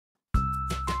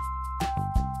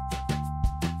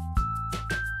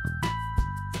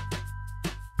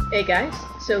Hey guys,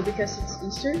 so because it's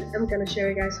Easter, I'm gonna show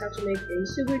you guys how to make a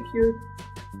super cute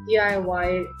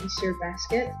DIY Easter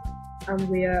basket.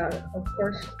 We are of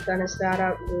course gonna start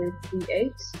out with the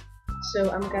eggs.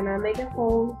 So I'm gonna make a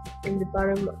hole in the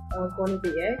bottom of one of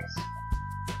the eggs.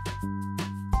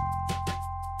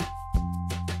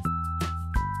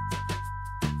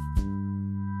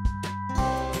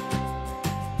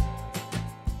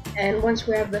 And once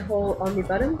we have the hole on the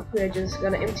bottom, we are just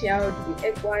gonna empty out the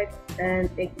egg white and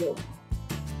egg yolk.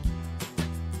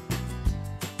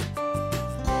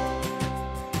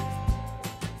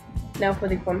 Now for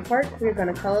the fun part, we're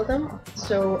gonna color them.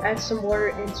 So add some water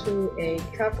into a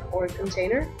cup or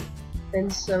container,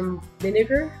 then some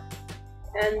vinegar,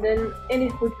 and then any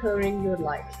food coloring you would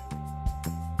like.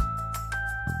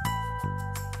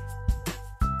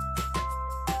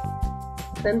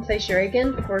 Then place your egg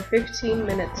in for 15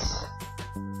 minutes.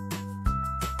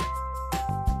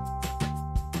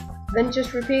 Then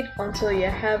just repeat until you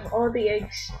have all the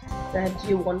eggs that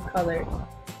you want colored.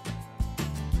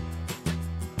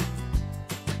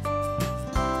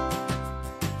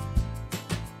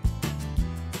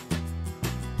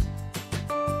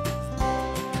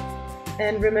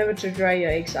 And remember to dry your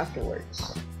eggs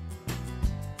afterwards.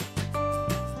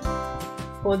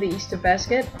 For the Easter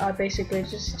basket, I basically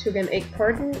just took an egg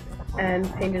carton and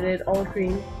painted it all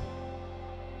green.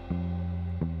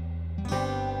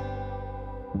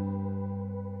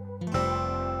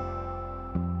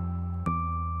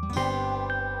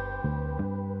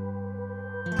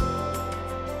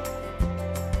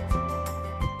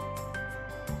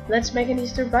 Let's make an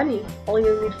Easter bunny. All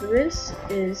you'll need for this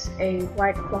is a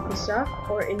white fluffy sock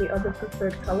or any other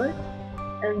preferred color,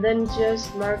 and then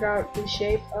just mark out the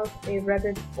shape of a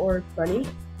rabbit or bunny.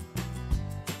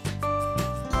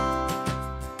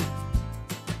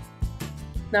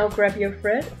 Now grab your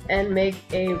thread and make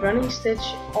a running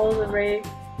stitch all the way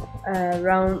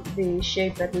around the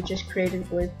shape that we just created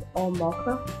with all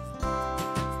marker.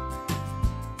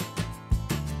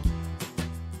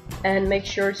 And make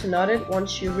sure to knot it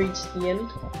once you reach the end.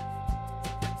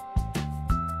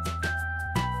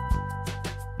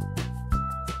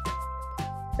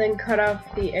 Then cut off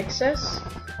the excess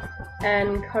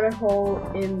and cut a hole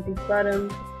in the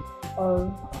bottom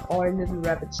of our little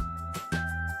rabbits.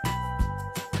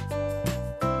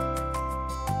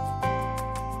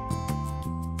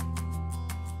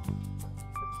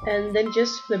 And then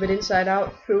just flip it inside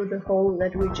out through the hole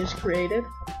that we just created.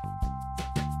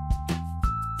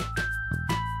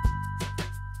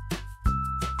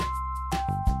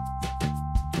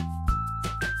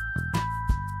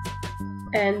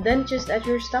 And then just add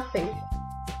your stuffing.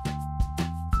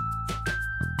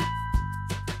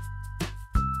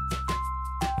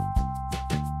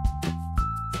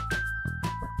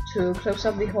 To close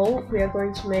up the hole, we are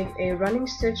going to make a running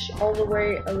stitch all the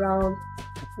way around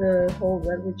the hole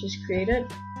that we just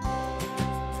created.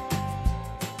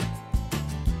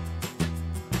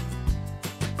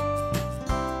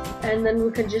 And then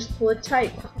we can just pull it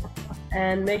tight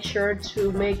and make sure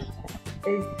to make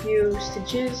a few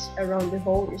stitches around the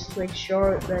hole just to make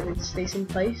sure that it stays in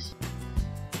place.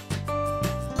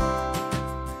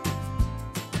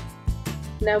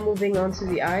 Now moving on to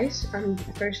the eyes, I'm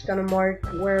first gonna mark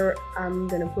where I'm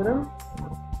gonna put them,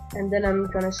 and then I'm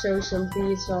gonna sew some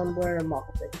beads on where I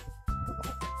marked it.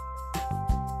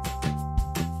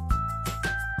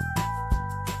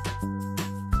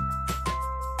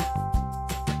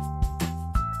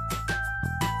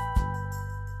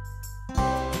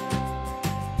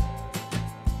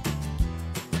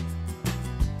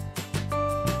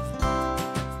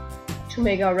 To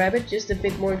make our rabbit just a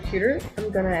bit more cuter,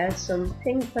 I'm gonna add some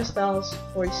pink pastels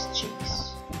for its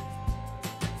cheeks.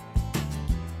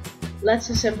 Let's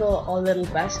assemble our little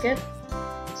basket.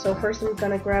 So first I'm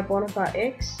gonna grab one of our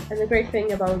eggs, and the great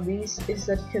thing about these is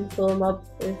that you can fill them up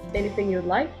with anything you'd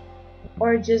like,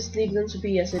 or just leave them to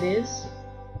be as it is.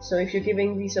 So if you're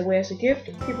giving these away as a gift,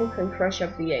 people can crush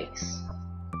up the eggs.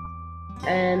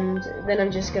 And then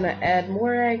I'm just gonna add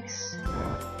more eggs.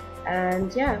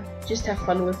 And yeah, just have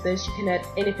fun with this. You can add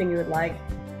anything you would like,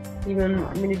 even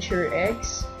miniature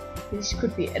eggs. These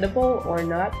could be edible or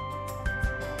not.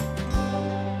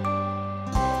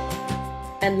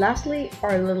 And lastly,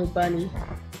 our little bunny.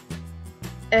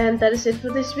 And that is it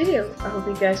for this video. I hope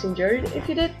you guys enjoyed. If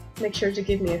you did, make sure to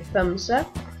give me a thumbs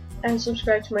up and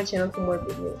subscribe to my channel for more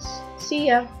videos. See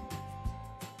ya!